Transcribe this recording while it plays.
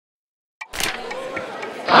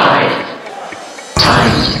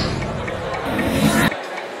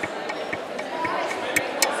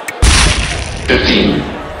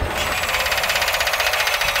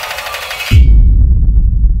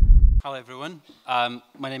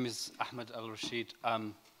My name is Ahmad al Rashid.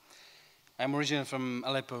 I'm originally from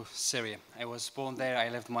Aleppo, Syria. I was born there. I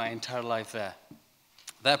lived my entire life there.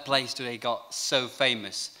 That place today got so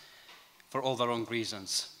famous for all the wrong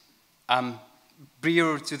reasons.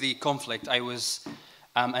 Prior to the conflict, I was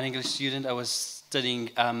an English student. I was studying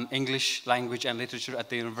English language and literature at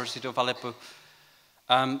the University of Aleppo.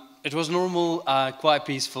 It was normal, quite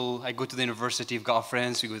peaceful. I go to the university, I've got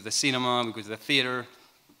friends, we go to the cinema, we go to the theater.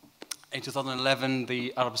 In 2011,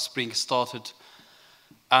 the Arab Spring started.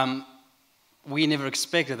 We never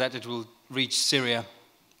expected that it will reach Syria,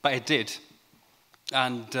 but it did.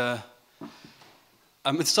 And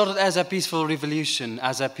it started as a peaceful revolution,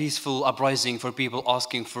 as a peaceful uprising for people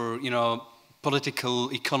asking for,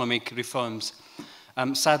 political, economic reforms.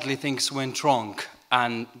 Sadly, things went wrong,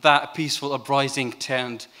 and that peaceful uprising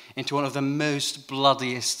turned into one of the most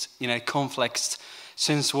bloodiest, conflicts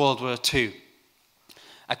since World War II.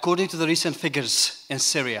 According to the recent figures in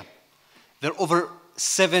Syria, there are over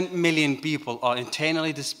 7 million people are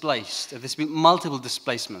internally displaced. There's been multiple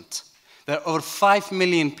displacements. There are over 5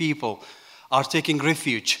 million people are taking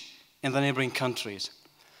refuge in the neighboring countries.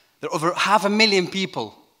 There are over 500,000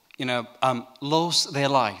 people, lost their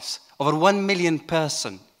lives. Over 1 million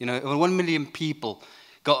over 1 million people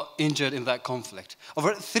got injured in that conflict.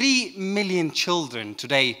 Over 3 million children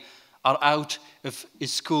today are out of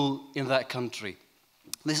school in that country.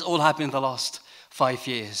 This all happened in the last 5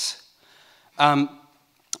 years.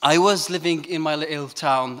 I was living in my little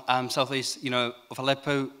town, southeast, of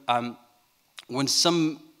Aleppo. When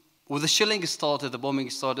the shelling started, the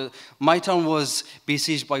bombing started, my town was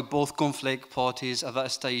besieged by both conflict parties at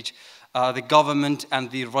that stage. The government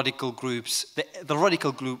and the radical groups, the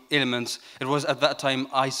radical group elements. It was at that time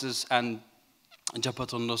ISIS and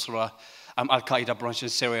Jabhat al-Nusra, Al-Qaeda branch in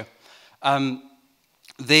Syria.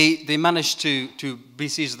 They managed to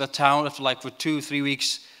besiege the town for 2 or 3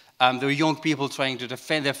 weeks. There were young people trying to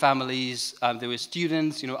defend their families. There were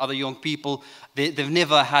students, other young people. They've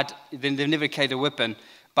never carried a weapon,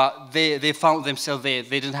 but they found themselves there.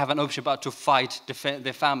 They didn't have an option but to fight, defend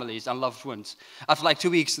their families and loved ones. After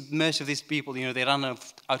 2 weeks, most of these people, they ran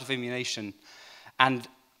out of ammunition. And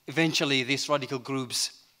eventually, these radical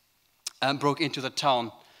groups broke into the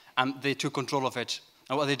town, and they took control of it.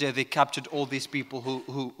 And what they did, they captured all these people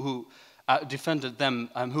who defended them,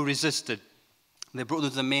 who resisted. They brought them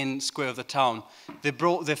to the main square of the town. They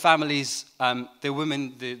brought their families, their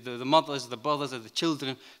women, the mothers, the brothers, and the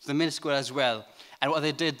children to the main square as well. And what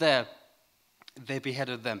they did there, they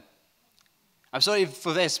beheaded them. I'm sorry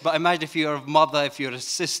for this, but imagine if you're a mother, if you're a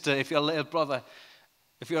sister, if you're a little brother,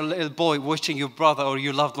 if you're a little boy watching your brother or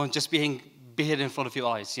your loved one just being beheaded in front of your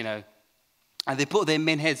eyes, And they put their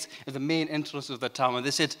main heads at the main entrance of the town. And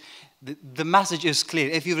they said, the message is clear.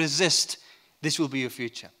 If you resist, this will be your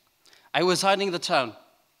future. I was hiding in the town.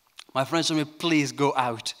 My friends told me, please go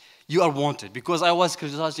out. You are wanted. Because I was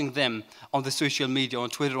criticizing them on the social media, on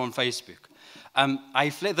Twitter, on Facebook. I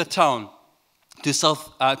fled the town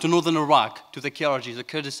to northern Iraq, to the KRG, the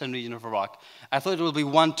Kurdistan region of Iraq. I thought it would be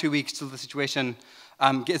 1 or 2 weeks till the situation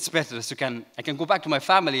gets better. So I can go back to my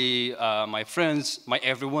family, my friends,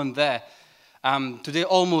 everyone there. Today,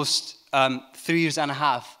 almost 3.5 years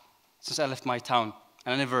since I left my town,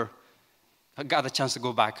 and I never got the chance to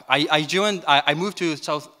go back. I moved to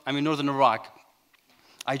northern Iraq.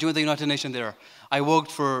 I joined the United Nations there. I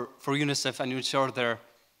worked for UNICEF and UNHCR there.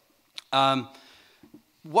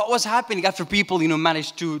 What was happening after people,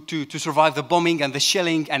 managed to survive the bombing and the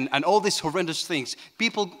shelling and all these horrendous things?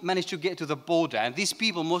 People managed to get to the border, and these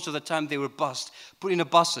people, most of the time, they were put in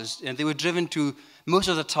buses, and they were driven to, most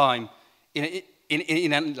of the time, in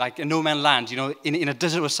a no man's land, in a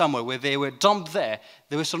desert or somewhere where they were dumped there.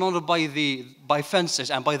 They were surrounded by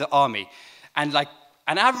fences and by the army. And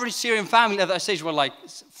an average Syrian family at that stage were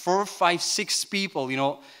 4, 5, 6 people,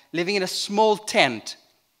 living in a small tent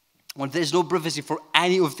when there's no privacy for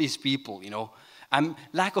any of these people, And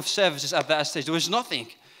lack of services at that stage. There was nothing.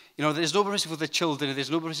 There's no privacy for the children. There's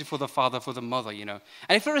no privacy for the father, for the mother, And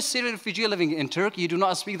if you're a Syrian refugee living in Turkey, you do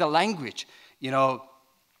not speak the language,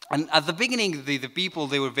 And at the beginning, the people,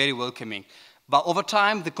 they were very welcoming. But over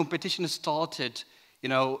time, the competition started,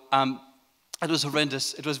 it was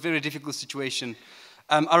horrendous. It was a very difficult situation.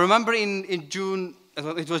 I remember in June,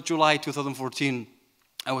 it was July 2014,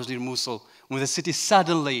 I was near Mosul, when the city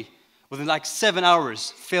suddenly, within 7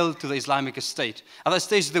 hours, fell to the Islamic State. At that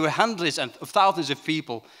stage, there were hundreds of thousands of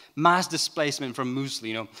people, mass displacement from Mosul,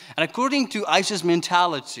 And according to ISIS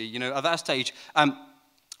mentality, at that stage,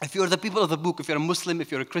 if you're the people of the book, if you're a Muslim,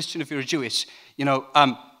 if you're a Christian, if you're a Jewish, you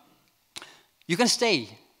can stay.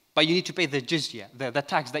 but you need to pay the jizya, the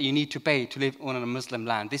tax that you need to pay to live on a Muslim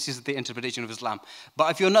land. This is the interpretation of Islam.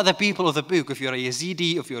 But if you're not the people of the book, if you're a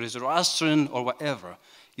Yazidi, if you're a Zoroastrian or whatever,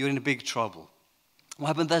 you're in big trouble. What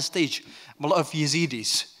happened at that stage? A lot of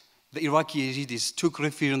Yazidis, the Iraqi Yazidis, took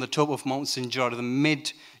refuge on the top of Mount Sinjar in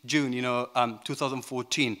mid-June,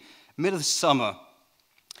 2014, middle of summer,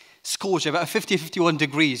 scorched, about 50, 51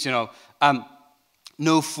 degrees,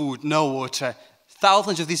 no food, no water.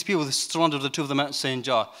 Thousands of these people stranded on the top of the Mount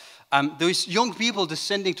Sinjar. There was young people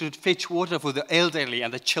descending to fetch water for the elderly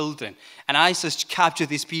and the children. And ISIS captured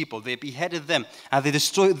these people. They beheaded them, and they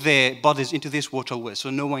destroyed their bodies into this waterway, so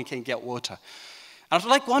no one can get water. And after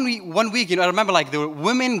like one week, I remember like there were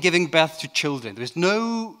women giving birth to children. There was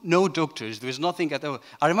no doctors. There was nothing at all.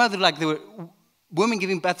 I remember like there were women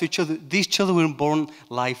giving birth to children. These children were born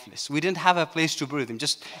lifeless. We didn't have a place to bury them.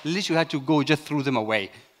 Just literally had to go, just threw them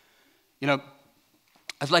away.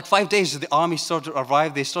 After like 5 days, the army started to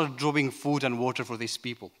arrive. They started dropping food and water for these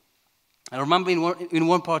people. I remember in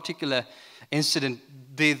one particular incident,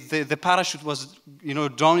 the parachute was,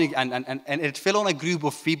 drowning, and it fell on a group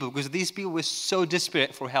of people because these people were so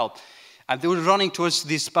desperate for help. And they were running towards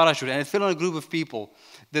this parachute, and it fell on a group of people.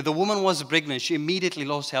 The woman was pregnant. She immediately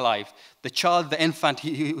lost her life. The child, the infant,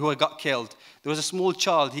 who got killed. There was a small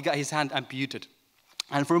child. He got his hand amputated.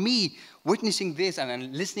 And for me, witnessing this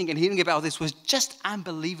and listening and hearing about this was just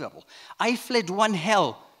unbelievable. I fled one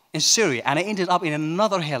hell in Syria, and I ended up in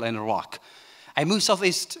another hell in Iraq. I moved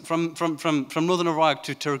southeast from northern Iraq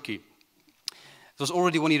to Turkey. It was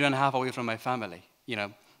already 1.5 years away from my family,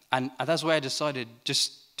 And that's why I decided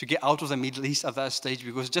just to get out of the Middle East at that stage,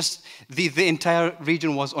 because just the entire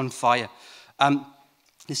region was on fire.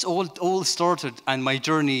 This all started, and my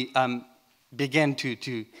journey began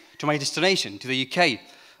to my destination, to the UK.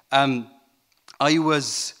 I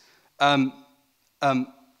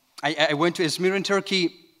went to Izmir in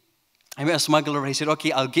Turkey. I met a smuggler. He said,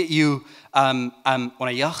 okay, I'll get you on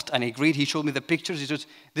a yacht. And I agreed. He showed me the pictures. He said,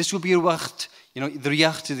 this will be your yacht. The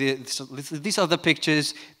yacht, these are the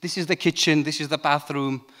pictures. This is the kitchen. This is the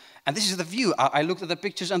bathroom. And this is the view. I looked at the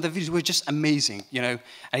pictures, and the views were just amazing.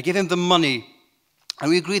 I gave him the money. And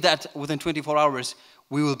we agreed that within 24 hours,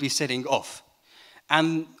 we will be setting off.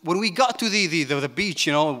 And when we got to the beach,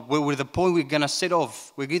 where the point we're going to set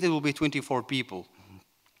off, we agreed there will be 24 people.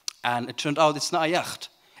 And it turned out it's not a yacht.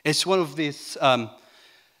 It's one of these, the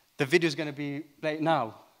video is going to be played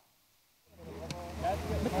now.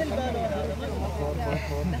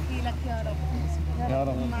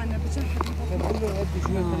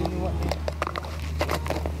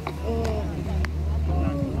 Oh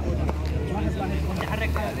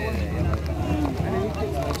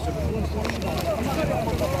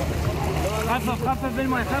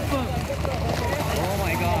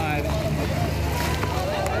my God.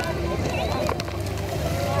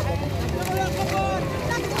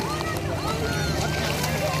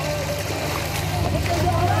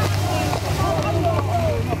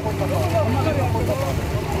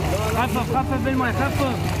 خفف بالماء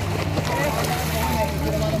خفف.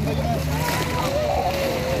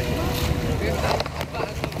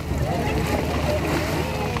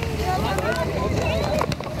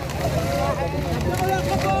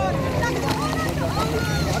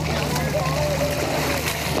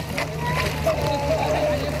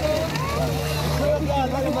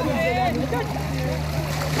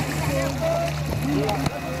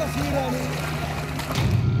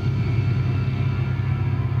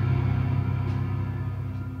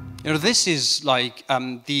 This is like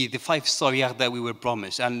the 5-star yacht that we were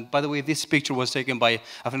promised. And by the way, this picture was taken by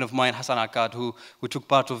a friend of mine, Hassan Akkad, who took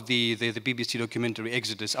part of the BBC documentary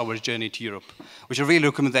Exodus, Our Journey to Europe, which I really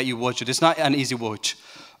recommend that you watch it. It's not an easy watch.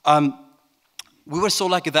 We were so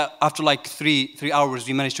lucky that after like three hours,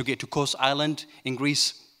 we managed to get to Kos Island in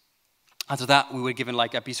Greece. After that, we were given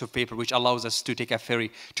like a piece of paper which allows us to take a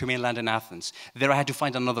ferry to mainland in Athens. There I had to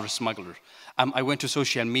find another smuggler. I went to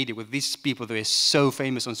social media with these people. They were so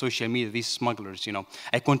famous on social media, these smugglers,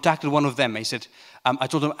 I contacted one of them. I said, I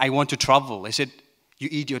told him I want to travel. I said, you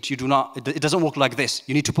idiot, you do not, it doesn't work like this.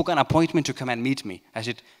 You need to book an appointment to come and meet me. I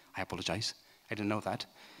said, I apologize. I didn't know that.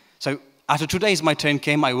 So after 2 days, my turn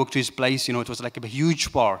came. I walked to his place. It was like a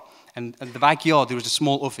huge bar. And in the backyard, there was a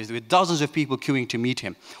small office. There were dozens of people queuing to meet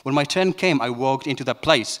him. When my turn came, I walked into that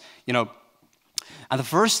place, and the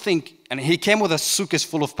first thing, and he came with a suitcase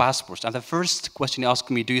full of passports. And the first question he asked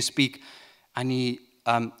me, do you speak any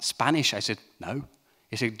Spanish? I said, no.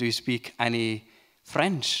 He said, do you speak any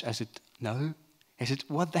French? I said, no. He said,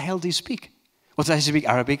 what the hell do you speak? Well, I speak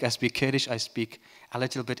Arabic, I speak Kurdish, I speak a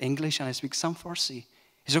little bit English, and I speak some Farsi.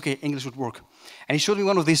 He said, okay, English would work. And he showed me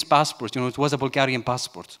one of these passports. It was a Bulgarian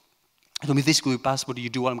passport. He told me, this is your passport, you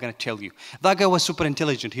do what I'm going to tell you. That guy was super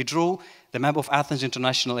intelligent. He drew the map of Athens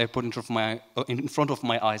International Airport in front of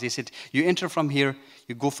my eyes. He said, you enter from here,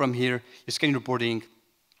 you go from here, you scan your boarding.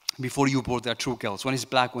 Before you board, there are two girls. One is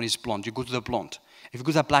black, one is blonde. You go to the blonde. If you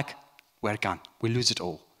go to the black, we're gone. We lose it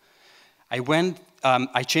all. I went,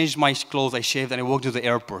 I changed my clothes, I shaved, and I walked to the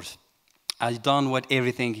airport. I done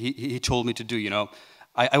everything he told me to do, you know.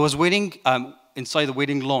 I was waiting inside the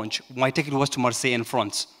waiting lounge. My ticket was to Marseille in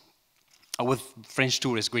France. With French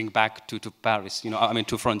tourists going back to Paris, you know, I mean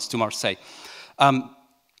to France, to Marseille.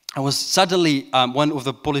 I was suddenly, one of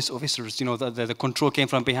the police officers, you know, the control came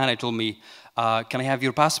from behind. I told me, can I have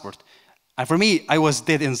your passport? And for me, I was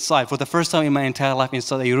dead inside. For the first time in my entire life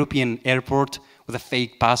inside a European airport with a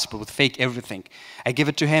fake passport, with fake everything. I gave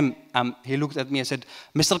it to him. He looked at me and said,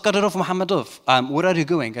 Mr. Qadirov Mohammadov, where are you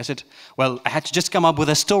going? I said, well, I had to just come up with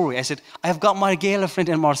a story. I said, I've got my girlfriend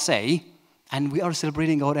in Marseille, and we are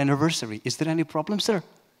celebrating our anniversary. Is there any problem, sir?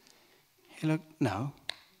 He looked, no.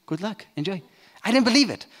 Good luck. Enjoy. I didn't believe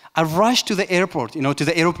it. I rushed to the airport, you know, to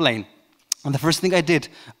the airplane. And the first thing I did,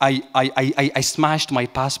 I smashed my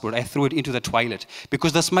passport. I threw it into the toilet.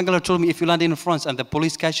 Because the smuggler told me, if you land in France and the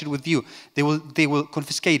police catch it with you, they will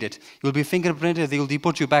confiscate it. You'll be fingerprinted. They will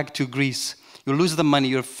deport you back to Greece. You'll lose the money.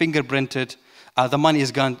 You're fingerprinted. The money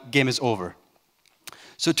is gone. Game is over.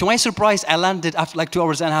 So to my surprise, I landed, after like 2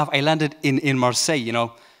 hours and a half, I landed in Marseille, you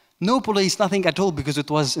know. No police, nothing at all, because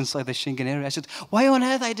it was inside the Schengen area. I said, why on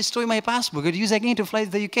earth I destroy my passport? I could use it again to fly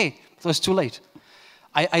to the UK. It was too late.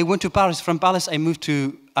 I went to Paris. From Paris, I moved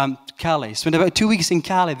to Calais. Spent about 2 weeks in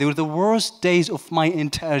Calais. They were the worst days of my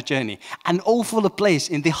entire journey. An awful place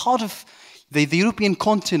in the heart of the European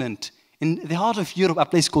continent, in the heart of Europe, a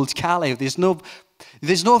place called Calais. There's no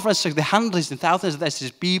infrastructure. The hundreds and thousands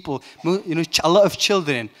of people, you know, a lot of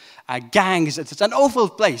children, gangs. It's an awful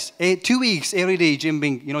place. 2 weeks every day,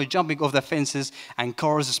 jumping off the fences, and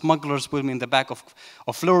cars, smugglers put me in the back of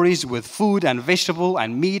lorries with food and vegetable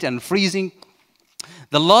and meat and freezing.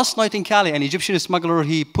 The last night in Calais, an Egyptian smuggler,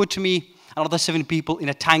 he put me and other 7 people in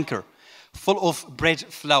a tanker full of bread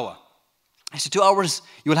flour. I said, 2 hours,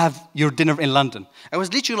 you will have your dinner in London. I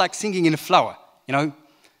was literally like singing in flour, you know.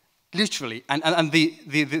 Literally, and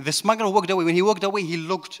the smuggler walked away. When he walked away, he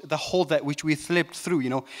looked the hole which we slipped through, you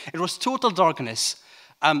know. It was total darkness.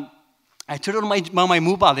 I turned on my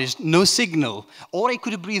mobile, there's no signal. All I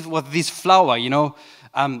could breathe was this flour, you know.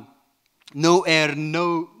 No air,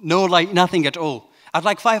 no light, nothing at all. After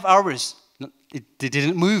like 5 hours, it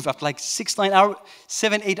didn't move. After like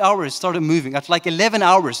 7, 8 hours, started moving. After like 11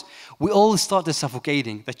 hours, we all started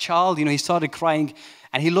suffocating. The child, you know, he started crying.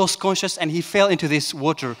 And he lost consciousness, and he fell into this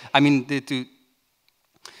water. I mean,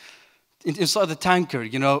 inside the tanker,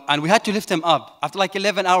 you know. And we had to lift him up. After like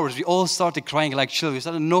 11 hours, we all started crying like children. We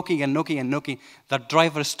started knocking and knocking and knocking. The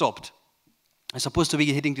driver stopped. It's supposed to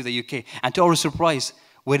be heading to the UK. And to our surprise,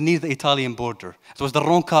 we're near the Italian border. It was the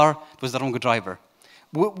wrong car. It was the wrong driver.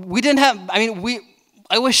 We didn't have,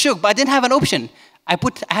 I was shook, but I didn't have an option. I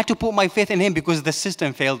had to put my faith in him because the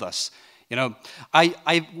system failed us. You know,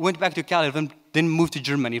 I went back to Calais, then moved to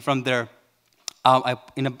Germany. From there,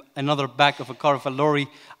 in another back of a car of a lorry,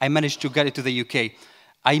 I managed to get it to the UK.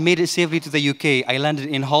 I made it safely to the UK. I landed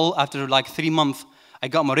in Hull after like 3 months. I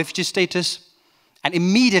got my refugee status. And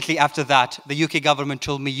immediately after that, the UK government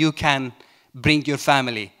told me, you can bring your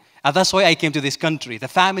family. And that's why I came to this country. The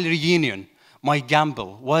family reunion, my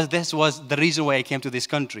gamble, was the reason why I came to this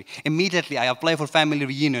country. Immediately, I applied for family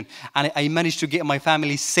reunion, and I managed to get my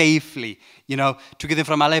family safely, you know, to get them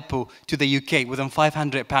from Aleppo to the UK within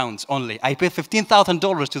 £500 only. I paid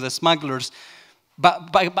 $15,000 to the smugglers,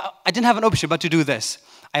 but I didn't have an option but to do this.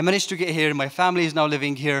 I managed to get here. My family is now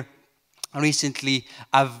living here. Recently,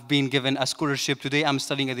 I've been given a scholarship. Today, I'm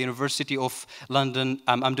studying at the University of London.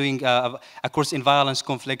 I'm doing a course in violence,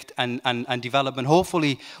 conflict, and development.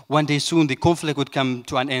 Hopefully, one day soon, the conflict would come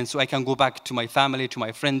to an end so I can go back to my family, to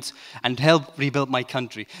my friends, and help rebuild my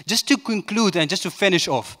country. Just to conclude and just to finish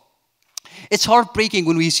off, it's heartbreaking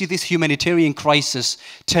when we see this humanitarian crisis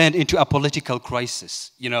turned into a political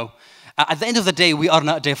crisis, you know. At the end of the day, we are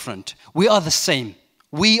not different. We are the same.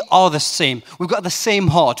 We are the same. We've got the same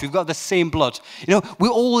heart. We've got the same blood. You know, we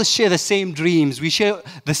all share the same dreams. We share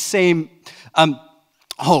the same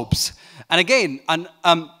hopes. And again,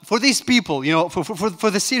 for these people, you know,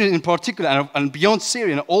 for the Syrian in particular, and beyond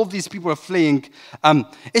Syria, all these people are fleeing.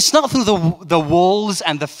 It's not through the walls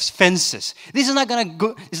and the fences. This is not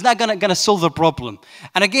gonna solve the problem.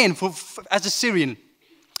 And again, as a Syrian,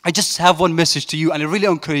 I just have one message to you, and I really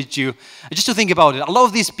encourage you just to think about it. A lot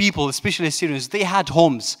of these people, especially Syrians, they had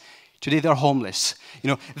homes. Today they're homeless. You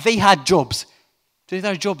know, they had jobs. Today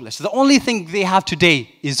they're jobless. The only thing they have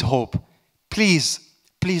today is hope. please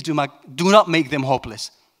do not make them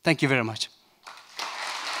hopeless. Thank you very much.